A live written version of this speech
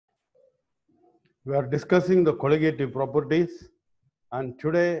We are discussing the colligative properties, and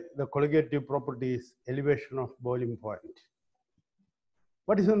today the colligative property is elevation of boiling point.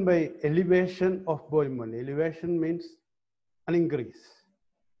 What is meant by elevation of boiling point? Elevation means an increase.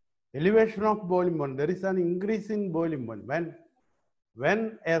 Elevation of boiling point, there is an increase in boiling point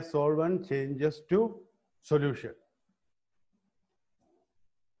when a solvent changes to solution.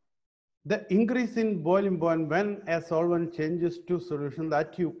 The increase in boiling point when a solvent changes to solution,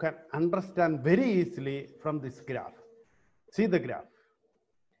 that you can understand very easily from this graph. See the graph.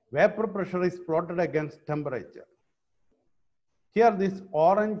 Vapor pressure is plotted against temperature. Here this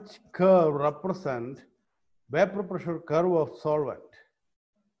orange curve represents vapor pressure curve of solvent.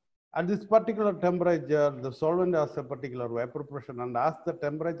 At this particular temperature, the solvent has a particular vapor pressure, and as the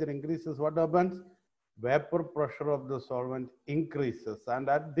temperature increases, what happens? Vapor pressure of the solvent increases, and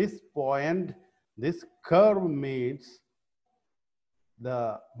at this point, this curve meets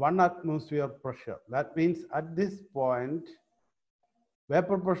the 1 atmosphere pressure. That means at this point,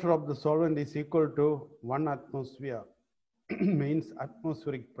 vapor pressure of the solvent is equal to 1 atmosphere, means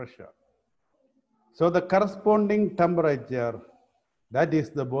atmospheric pressure. So the corresponding temperature, that is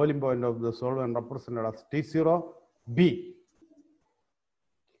the boiling point of the solvent, represented as T0B.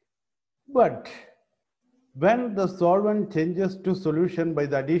 But when the solvent changes to solution by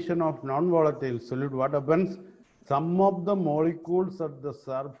the addition of non-volatile solute, what happens? Some of the molecules at the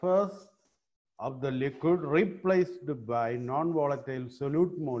surface of the liquid replaced by non-volatile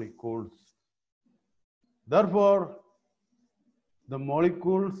solute molecules. Therefore, the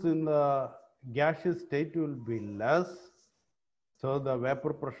molecules in the gaseous state will be less, so the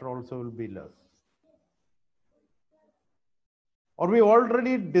vapor pressure also will be less. Or we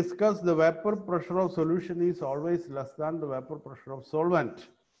already discussed the vapor pressure of solution is always less than the vapor pressure of solvent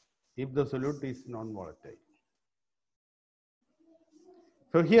if the solute is non-volatile.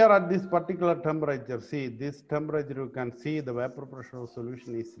 So here at this particular temperature, see this temperature, you can see the vapor pressure of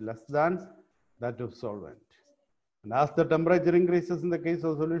solution is less than that of solvent. And as the temperature increases in the case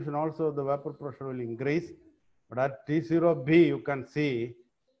of solution, also the vapor pressure will increase. But at T0B, you can see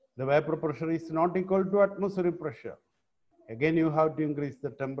the vapor pressure is not equal to atmospheric pressure. Again, you have to increase the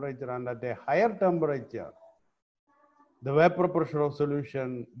temperature, and at a higher temperature, the vapor pressure of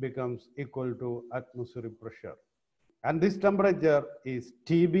solution becomes equal to atmospheric pressure. And this temperature is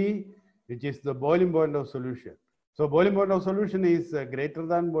TB, which is the boiling point of solution. So boiling point of solution is greater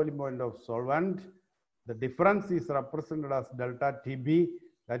than boiling point of solvent. The difference is represented as delta TB,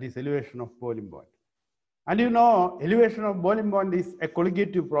 that is elevation of boiling point. And you know, elevation of boiling point is a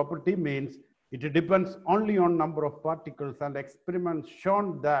colligative property, means it depends only on number of particles, and experiments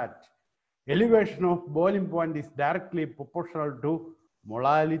shown that elevation of boiling point is directly proportional to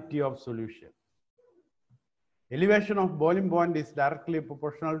molality of solution. Elevation of boiling point is directly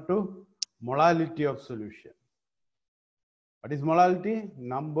proportional to molality of solution. What is molality?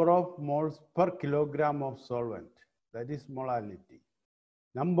 Number of moles per kilogram of solvent. That is molality.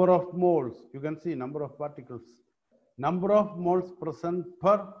 Number of moles, you can see number of particles. Number of moles present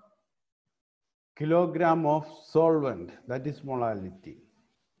per kilogram of solvent, that is molality.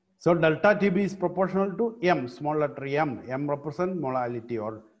 So delta TB is proportional to M, small letter M. M represents molality,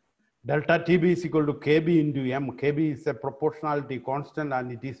 or delta TB is equal to Kb into M. Kb is a proportionality constant,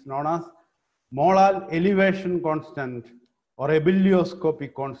 and it is known as molar elevation constant or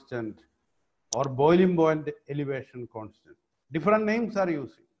ebullioscopy constant or boiling point elevation constant. Different names are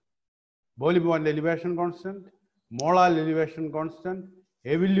using. Boiling point elevation constant, molar elevation constant,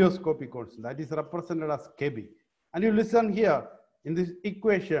 ebullioscopy constant, that is represented as Kb. And you listen here in this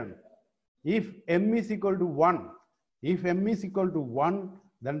equation, if M is equal to 1, if M is equal to 1,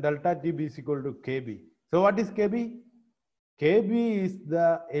 then delta TB is equal to Kb. So what is Kb? Kb is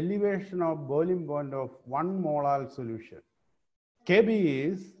the elevation of boiling point of 1 molar solution.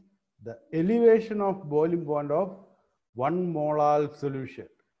 Kb is the elevation of boiling point of 1 molar solution.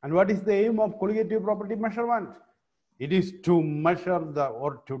 And what is the aim of colligative property measurement? It is to measure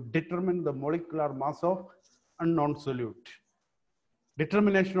or to determine the molecular mass of unknown solute.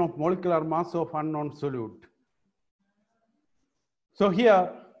 Determination of molecular mass of unknown solute. So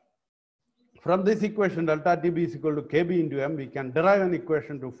here, from this equation, delta TB is equal to Kb into M, we can derive an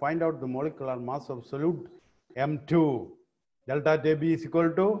equation to find out the molecular mass of solute M2. Delta TB is equal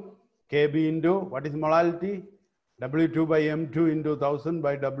to Kb into, what is molality? W2 by M2 into 1000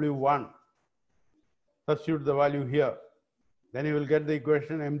 by W1. Substitute the value here. Then you will get the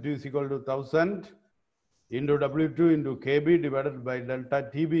equation M2 is equal to 1000 into W2 into Kb divided by delta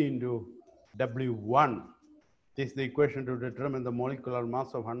TB into W1. This is the equation to determine the molecular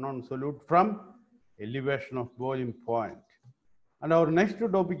mass of unknown solute from elevation of boiling point. And our next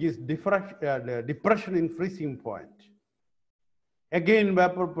topic is depression in freezing point. Again,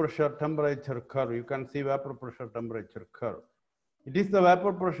 vapor pressure temperature curve. You can see vapor pressure temperature curve. It is the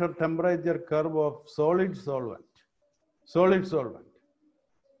vapor pressure temperature curve of solid solvent. Solid solvent.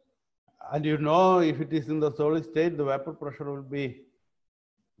 And you know, if it is in the solid state, the vapor pressure will be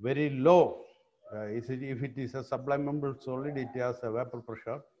very low. If it is a sublimable solid, it has a vapor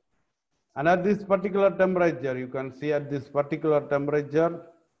pressure. And at this particular temperature, you can see at this particular temperature,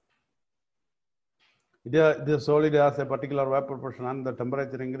 the solid has a particular vapor pressure, and the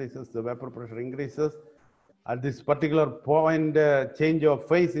temperature increases, the vapor pressure increases. At this particular point, change of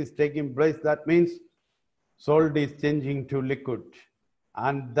phase is taking place. That means solid is changing to liquid.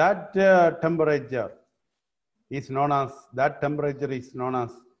 And that temperature is known as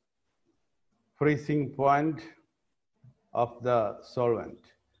freezing point of the solvent.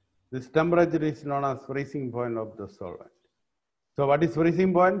 This temperature is known as freezing point of the solvent. So what is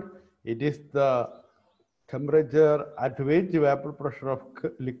freezing point? It is the temperature at which vapor pressure of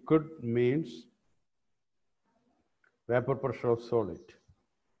liquid meets vapor pressure of solid.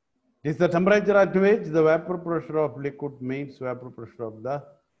 It is the temperature at which the vapor pressure of liquid meets vapor pressure of the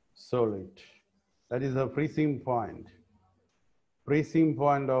solid. That is the freezing point. Freezing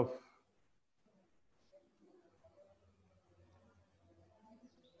point of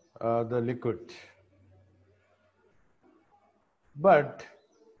the liquid. But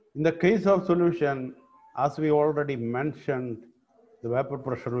in the case of solution, as we already mentioned, the vapor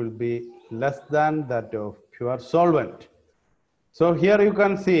pressure will be less than that of pure solvent. So here you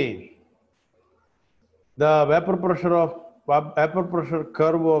can see the vapor pressure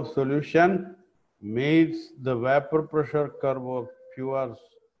curve of solution meets the vapor pressure curve of pure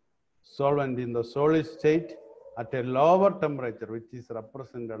solvent in the solid state at a lower temperature, which is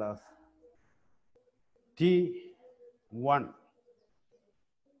represented as T1.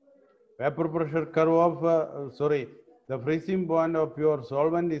 Vapor pressure curve of, the freezing point of pure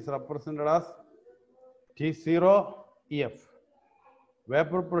solvent is represented as T0F.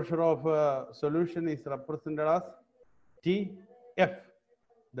 Vapor pressure of solution is represented as TF.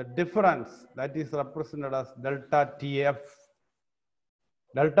 The difference that is represented as delta TF.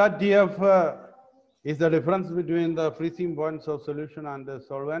 Delta TF is the difference between the freezing points of solution and the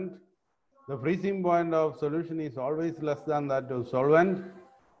solvent. The freezing point of solution is always less than that of solvent.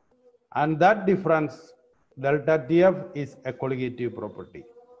 And that difference, delta TF, is a colligative property.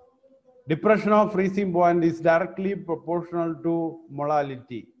 Depression of freezing point is directly proportional to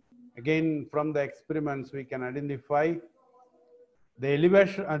molality. Again, from the experiments, we can identify the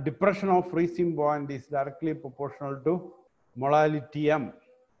elevation and depression of freezing point is directly proportional to molality M.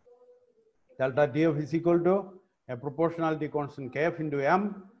 Delta TF is equal to a proportionality constant Kf into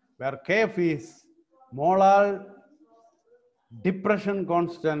M, where Kf is molar depression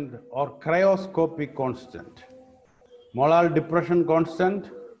constant or cryoscopic constant. Molar depression constant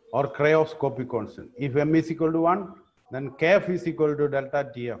or cryoscopic constant. If M is equal to 1, then Kf is equal to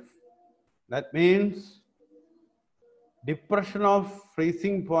delta TF. That means depression of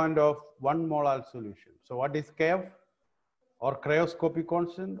freezing point of 1 molar solution. So what is Kf? Or cryoscopic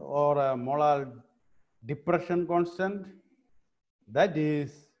constant or a molar depression constant? That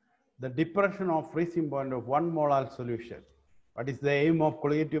is the depression of freezing point of 1 molar solution. What is the aim of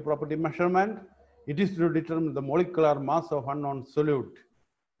colligative property measurement? It is to determine the molecular mass of unknown solute.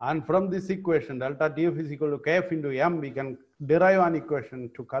 And from this equation, delta TF is equal to Kf into M, we can derive an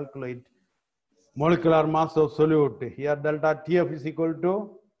equation to calculate molecular mass of solute. Here delta TF is equal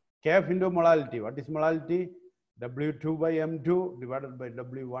to Kf into molality. What is molality? W2 by M2 divided by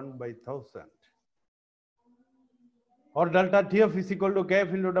W1 by 1000. Or delta TF is equal to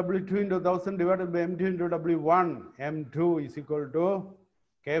Kf into W2 into 1000 divided by M2 into W1. M2 is equal to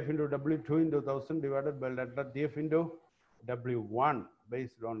Kf into W2 into 1000 divided by delta TF into W1.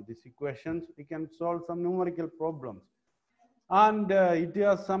 Based on these equations, we can solve some numerical problems. And it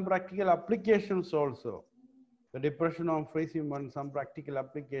has some practical applications also. The depression of freezing point, some practical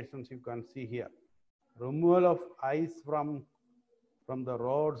applications you can see here. Removal of ice from the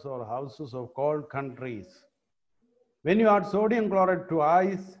roads or houses of cold countries. When you add sodium chloride to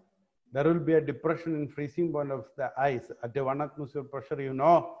ice, there will be a depression in freezing point of the ice. At a 1 atmosphere pressure, you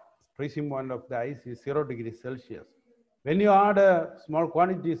know, freezing point of the ice is 0 degrees Celsius. When you add small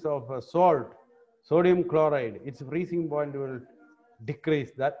quantities of salt, sodium chloride, its freezing point will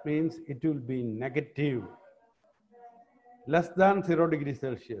decrease. That means it will be negative, less than 0 degrees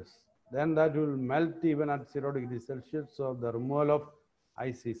Celsius. Then that will melt even at 0 degrees Celsius. So the removal of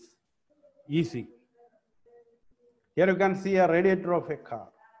ice is easy. Here you can see a radiator of a car.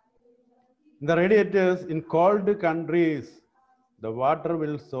 In the radiators in cold countries, The water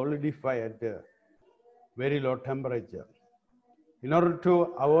will solidify at a very low temperature. In order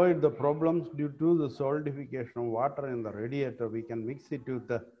to avoid the problems due to the solidification of water in the radiator, we can mix it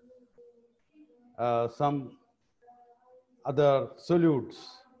with some other solutes.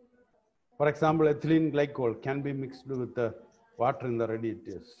 For example, ethylene glycol can be mixed with the water in the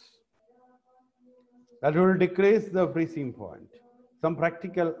radiators. That will decrease the freezing point. Some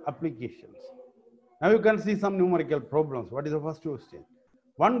practical applications. Now you can see some numerical problems. What is the first question?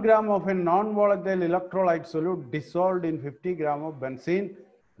 1 gram of a non-volatile electrolyte solute dissolved in 50 gram of benzene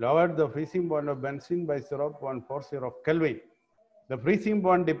lowered the freezing point of benzene by 0.40 Kelvin. The freezing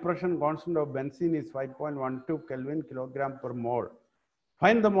point depression constant of benzene is 5.12 Kelvin kilogram per mole.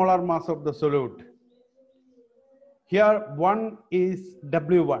 Find the molar mass of the solute. Here 1 is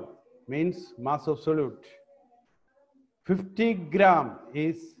W1, means mass of solute. 50 gram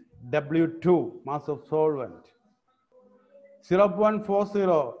is W2, mass of solvent.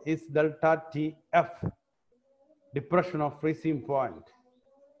 0.40 is delta TF, depression of freezing point.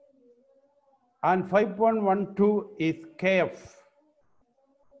 And 5.12 is KF,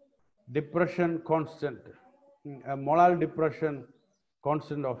 depression constant, a molar depression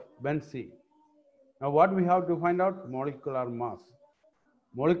constant of benzene. Now what we have to find out? Molecular mass.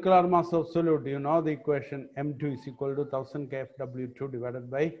 Molecular mass of solute, you know the equation M2 is equal to 1000 KFW2 divided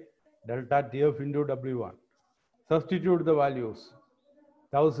by delta TF into W1. Substitute the values.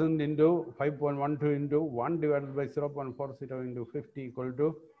 1000 into 5.12 into 1 divided by 0.40 into 50 equal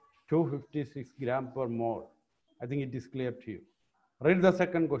to 256 gram per mole. I think it is clear to you. Read the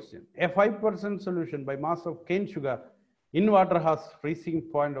second question. A 5% solution by mass of cane sugar in water has freezing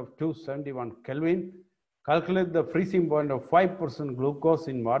point of 271 Kelvin. Calculate the freezing point of 5% glucose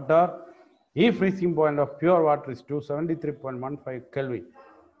in water. If freezing point of pure water is 273.15 Kelvin.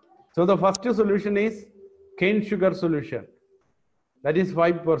 So the first solution is cane sugar solution. That is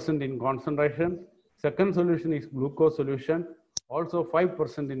 5% in concentration. Second solution is glucose solution, also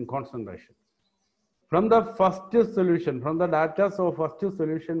 5% in concentration. From the first solution, from the data of first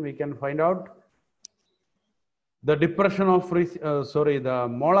solution, we can find out the depression of the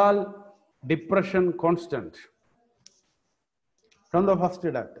molar depression constant from the first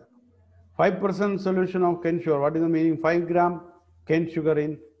data. 5% solution of cane sugar. What is the meaning? 5 gram cane sugar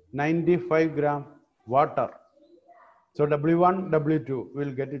in 95 gram water. So W1, W2,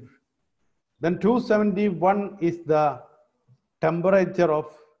 we'll get it. Then 271 is the temperature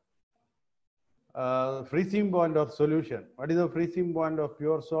of freezing point of solution. What is the freezing point of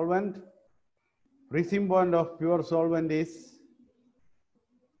pure solvent? Freezing point of pure solvent is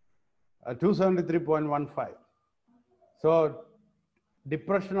 273.15. So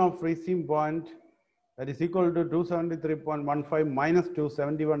depression of freezing point, that is equal to 273.15 minus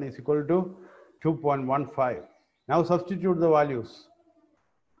 271 is equal to 2.15. Now substitute the values.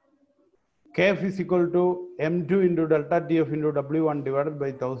 Kf is equal to M2 into delta TF into W1 divided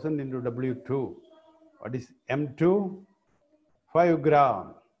by 1000 into W2. What is M2? 5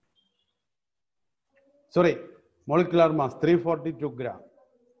 gram. Sorry, molecular mass 342 gram.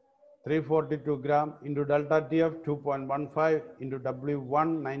 342 gram into delta TF 2.15 into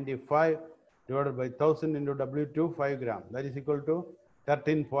W1 95 divided by 1000 into W2 5 gram. That is equal to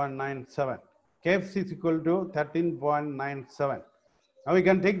 13.97. Kf is equal to 13.97. Now we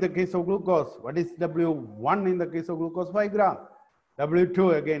can take the case of glucose. What is W1 in the case of glucose? 5 gram.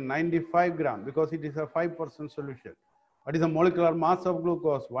 W2 again 95 gram because it is a 5% solution. What is the molecular mass of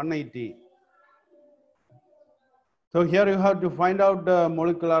glucose? 180. So here you have to find out the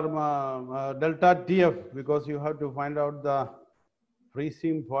molecular delta TF because you have to find out the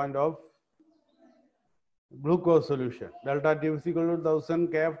freezing point of glucose solution. Delta TF is equal to 1000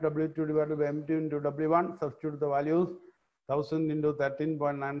 KFW2 divided by M2 into W1. Substitute the values. 1000 into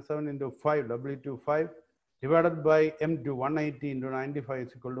 13.97 into 5, W2 5, divided by M2 180 into 95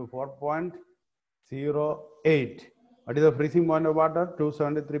 is equal to 4.08. What is the freezing point of water?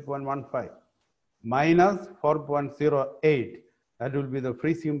 273.15 minus 4.08. That will be the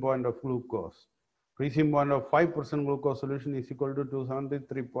freezing point of glucose. Freezing point of 5% glucose solution is equal to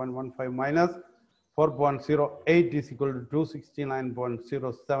 273.15 minus 4.08 is equal to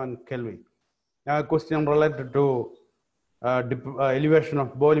 269.07 Kelvin. Now a question related to elevation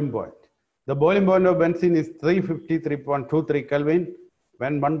of boiling point. The boiling point of benzene is 353.23 Kelvin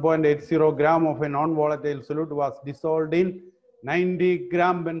when 1.80 gram of a non-volatile solute was dissolved in 90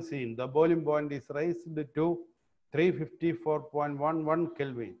 gram benzene. The boiling point is raised to 354.11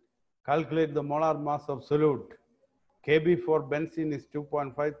 Kelvin. Calculate the molar mass of solute. Kb for benzene is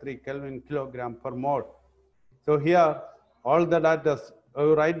 2.53 Kelvin kilogram per mole. So here all the data,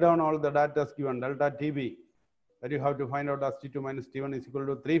 write down all the data given. Delta Tb that you have to find out as T2 minus T1 is equal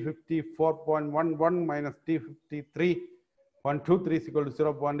to 354.11 minus T53.23 is equal to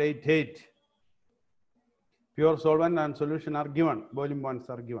 0.88. Pure solvent and solution are given, boiling points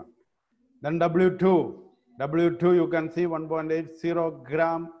are given. Then W2 you can see 1.80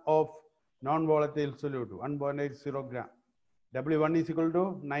 gram of non-volatile solute, 1.80 gram. W1 is equal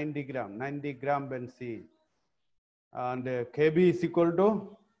to 90 gram benzene. And Kb is equal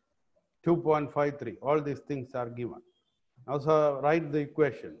to 2.53. All these things are given. Also write the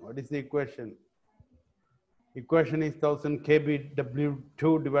equation. What is the equation? Equation is 1000 kb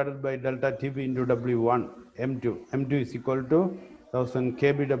W2 divided by delta TB into W1 M2. M2 is equal to 1000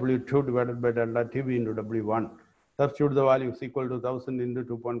 kb W2 divided by delta TB into W1. Substitute the value is equal to 1000 into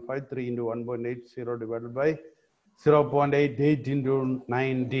 2.53 into 1.80 divided by 0.88 into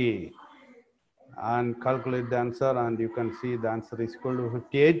 90. And calculate the answer, and you can see the answer is equal to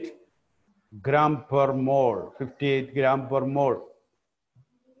 58 gram per mole. 58 gram per mole.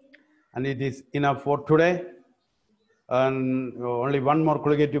 And it is enough for today. And only one more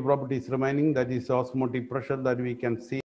colligative property is remaining, that is osmotic pressure that we can see.